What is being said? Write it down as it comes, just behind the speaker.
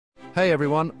Hey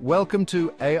everyone, welcome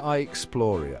to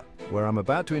AIxploria, where I'm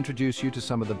about to introduce you to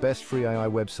some of the best free AI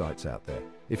websites out there.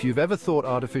 If you've ever thought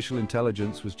artificial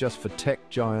intelligence was just for tech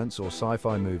giants or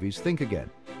sci-fi movies, think again.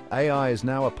 AI is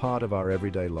now a part of our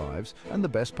everyday lives, and the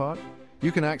best part?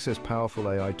 You can access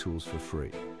powerful AI tools for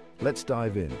free. Let's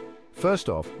dive in. First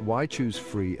off, why choose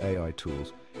free AI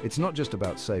tools? It's not just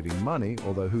about saving money,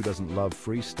 although who doesn't love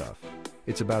free stuff?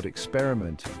 It's about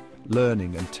experimenting,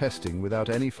 learning and testing without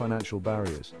any financial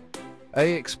barriers.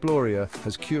 AIxploria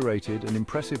has curated an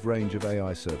impressive range of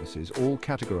AI services, all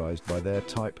categorized by their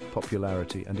type,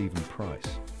 popularity, and even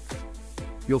price.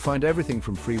 You'll find everything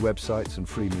from free websites and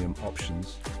freemium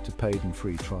options to paid and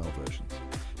free trial versions.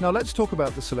 Now let's talk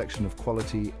about the selection of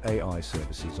quality AI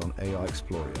services on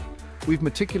AIxploria. We've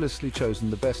meticulously chosen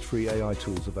the best free AI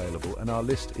tools available, and our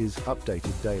list is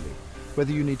updated daily.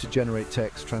 Whether you need to generate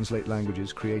text, translate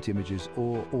languages, create images,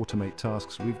 or automate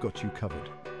tasks, we've got you covered.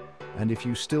 And if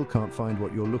you still can't find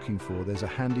what you're looking for, there's a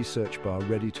handy search bar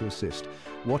ready to assist.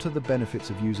 What are the benefits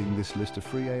of using this list of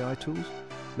free AI tools?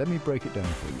 Let me break it down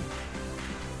for you.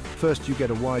 First, you get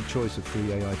a wide choice of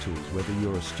free AI tools. Whether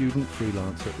you're a student,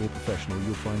 freelancer, or professional,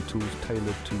 you'll find tools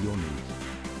tailored to your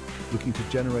needs. Looking to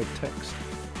generate text,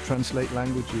 translate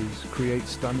languages, create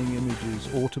stunning images,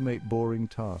 automate boring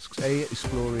tasks,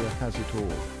 AIxploria has it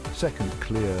all. Second,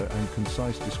 clear and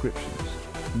concise descriptions.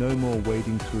 No more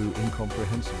wading through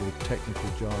incomprehensible technical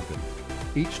jargon.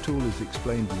 Each tool is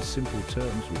explained in simple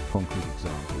terms with concrete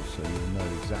examples, so you'll know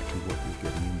exactly what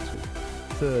you're getting into.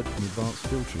 Third, an advanced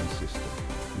filtering system.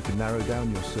 You can narrow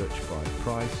down your search by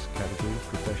price, category,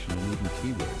 profession, and even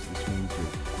keywords. This means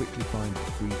you'll quickly find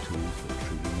free tools that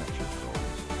truly match your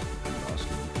goals. And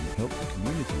lastly, you can help the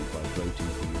community by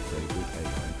voting for your favorite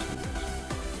AI tools.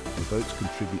 Your votes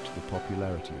contribute to the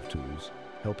popularity of tools,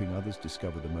 helping others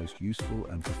discover the most useful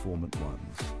and performant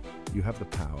ones. You have the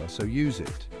power, so use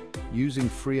it. Using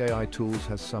free AI tools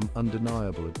has some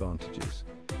undeniable advantages.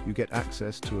 You get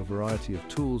access to a variety of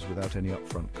tools without any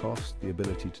upfront cost, the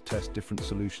ability to test different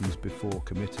solutions before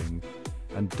committing,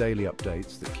 and daily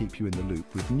updates that keep you in the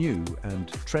loop with new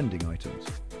and trending items.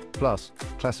 Plus,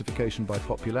 classification by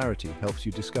popularity helps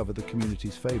you discover the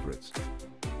community's favorites.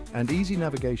 And easy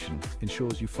navigation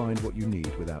ensures you find what you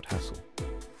need without hassle.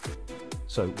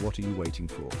 So what are you waiting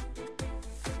for?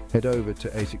 Head over to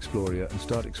AIxploria and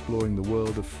start exploring the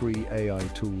world of free AI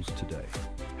tools today.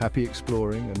 Happy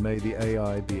exploring, and may the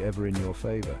AI be ever in your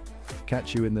favor.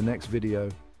 Catch you in the next video.